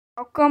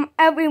Welcome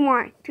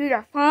everyone to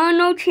the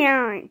final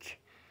challenge.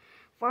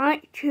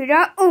 Fight to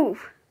the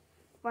oof.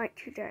 Fight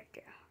to the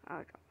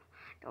oh,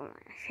 don't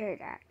want to say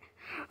that.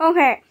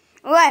 Okay,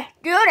 let's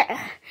do this.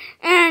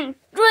 And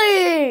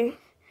 3,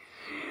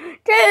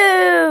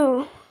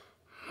 2,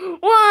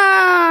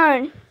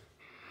 1,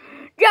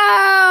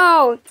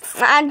 go!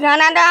 I'm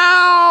gonna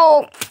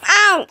go!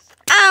 Ow!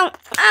 Ow!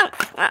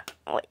 Ow!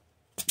 Wait.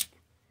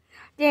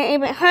 Didn't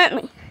even hurt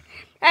me.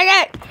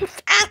 Okay.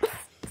 Ow!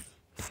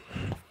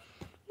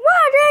 What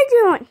are they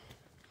doing?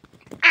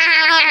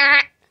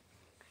 Ah!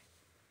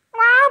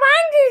 Wow,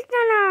 I'm just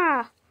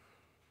gonna.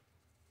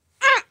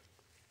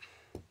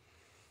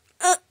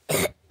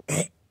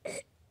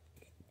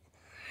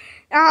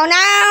 Oh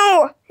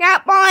no! That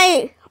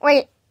boy!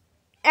 Wait,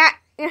 that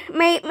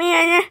made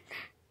me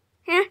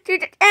to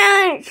the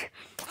edge.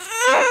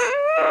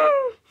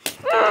 Ow!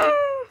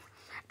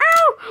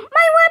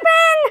 My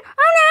weapon!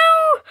 Oh no!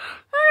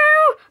 Oh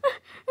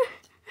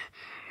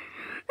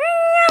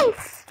no!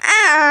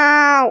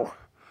 Ow!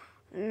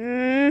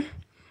 Hey!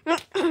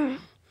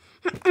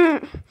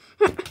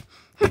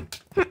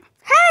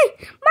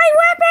 My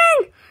weapon!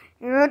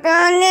 You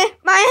done lift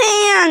my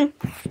hand!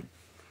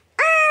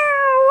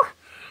 Ow!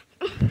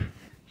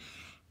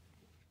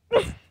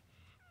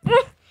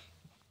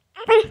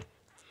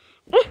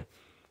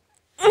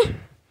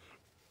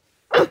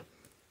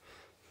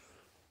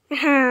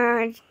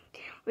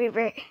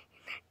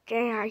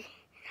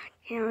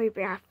 We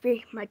better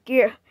feed my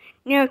dear.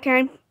 Now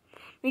time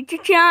me to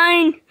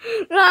shine.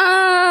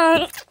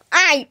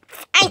 I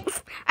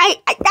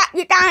thought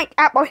you died,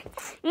 that boy.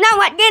 No,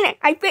 I didn't.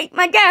 I faked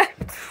my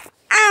death.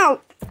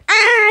 Ow!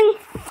 Ow!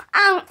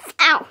 Ow!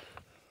 Ow!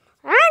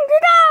 And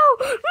it out!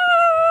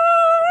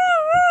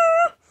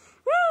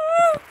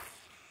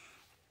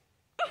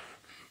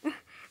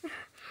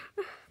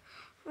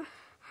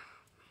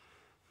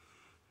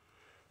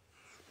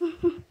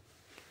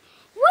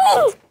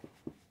 Woo!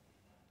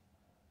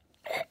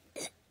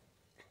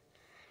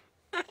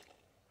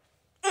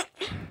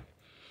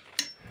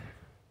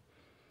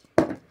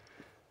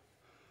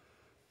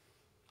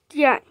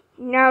 Yeah,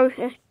 now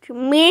it's to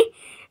me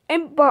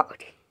and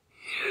Bart.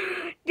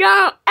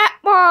 Yo,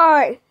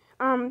 boy.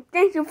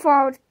 Thank you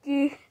for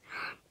the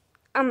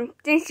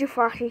thank you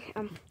for the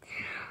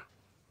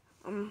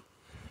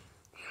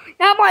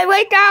that boy,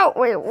 wake out.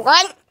 Wait,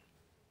 what?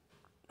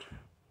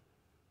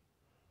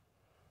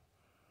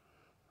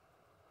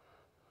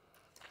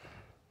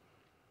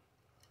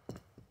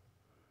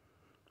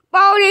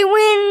 Baldy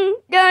win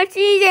the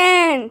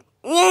season.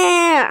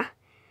 Yeah.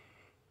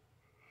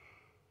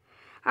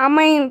 How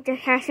many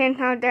contestants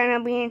are gonna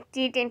be in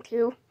season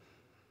 2?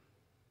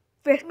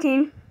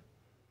 15.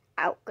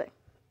 Oh, good.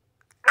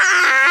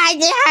 Ah,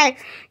 yeah!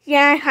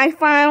 Yes, I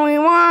finally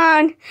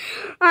won!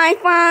 I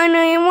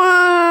finally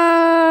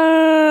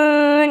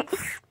won!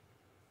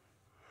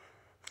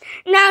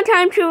 Now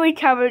time to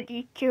recover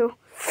these two.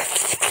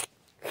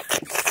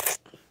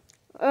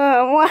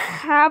 What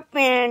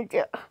happened?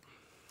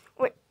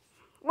 Wait,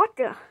 what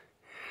the?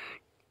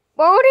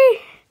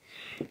 Baldy?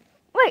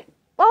 Wait,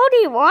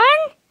 Baldy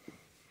won?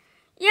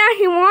 Yeah,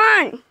 he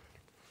won.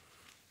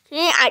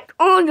 See, I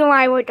told you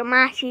I was the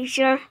math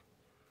teacher.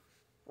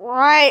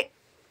 What?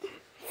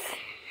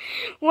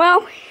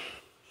 Well,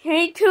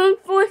 stay tuned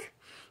for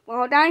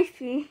Well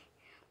Dicey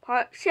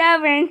Part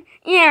 7.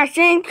 Yeah,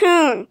 stay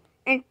tuned.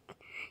 And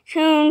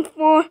tuned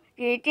for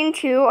season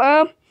 2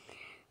 of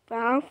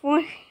Battle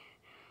for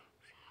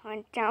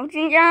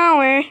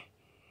 $1,000.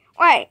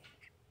 Wait,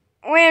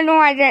 where do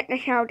I get the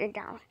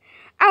 $1,000?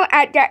 I'll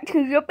add that to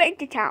your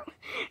bank account.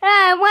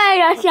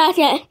 Wait a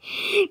second.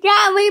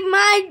 That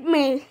reminds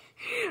me.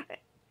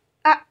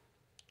 I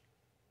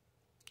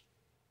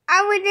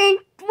was in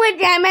with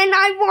them and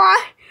I won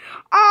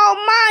all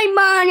my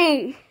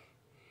money.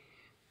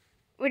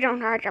 We don't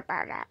talk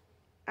about that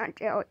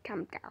until it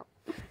comes out.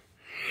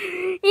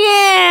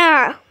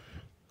 Yeah.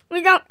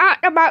 We don't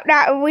talk about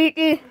that,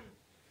 Luigi.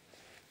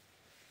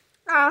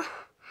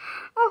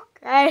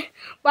 Okay.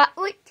 But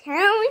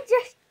can we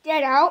just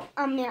get out?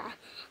 Yeah.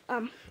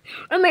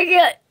 Let me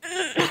get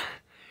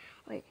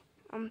wait,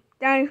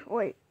 done,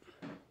 wait.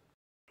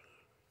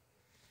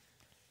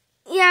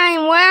 Yeah,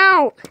 I'm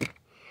out.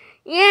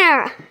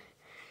 Yeah.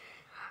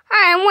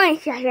 Alright, wait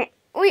a second.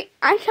 Wait,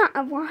 I can't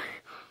avoid.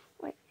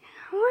 Wait,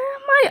 where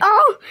am I?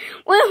 Oh,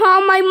 where's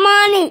all my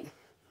money?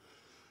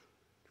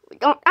 We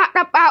don't talk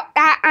about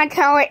that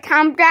until it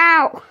comes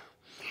out.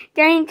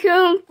 Stay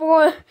tuned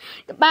for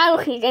the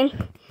battle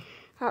season.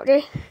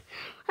 Okay.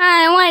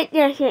 Alright, wait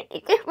a second.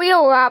 Is this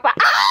real lava?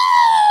 Ah!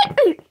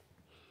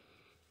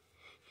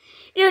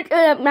 You should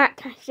have not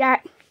touched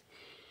that.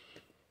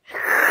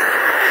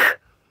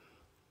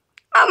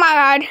 Oh my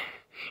god.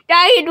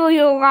 Daddy, do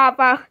you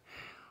lava?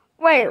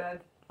 Wait,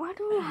 why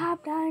do we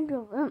have that in the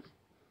room?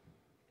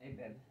 Hey,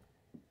 babe.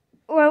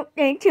 Well,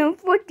 stay tuned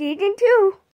for season 2.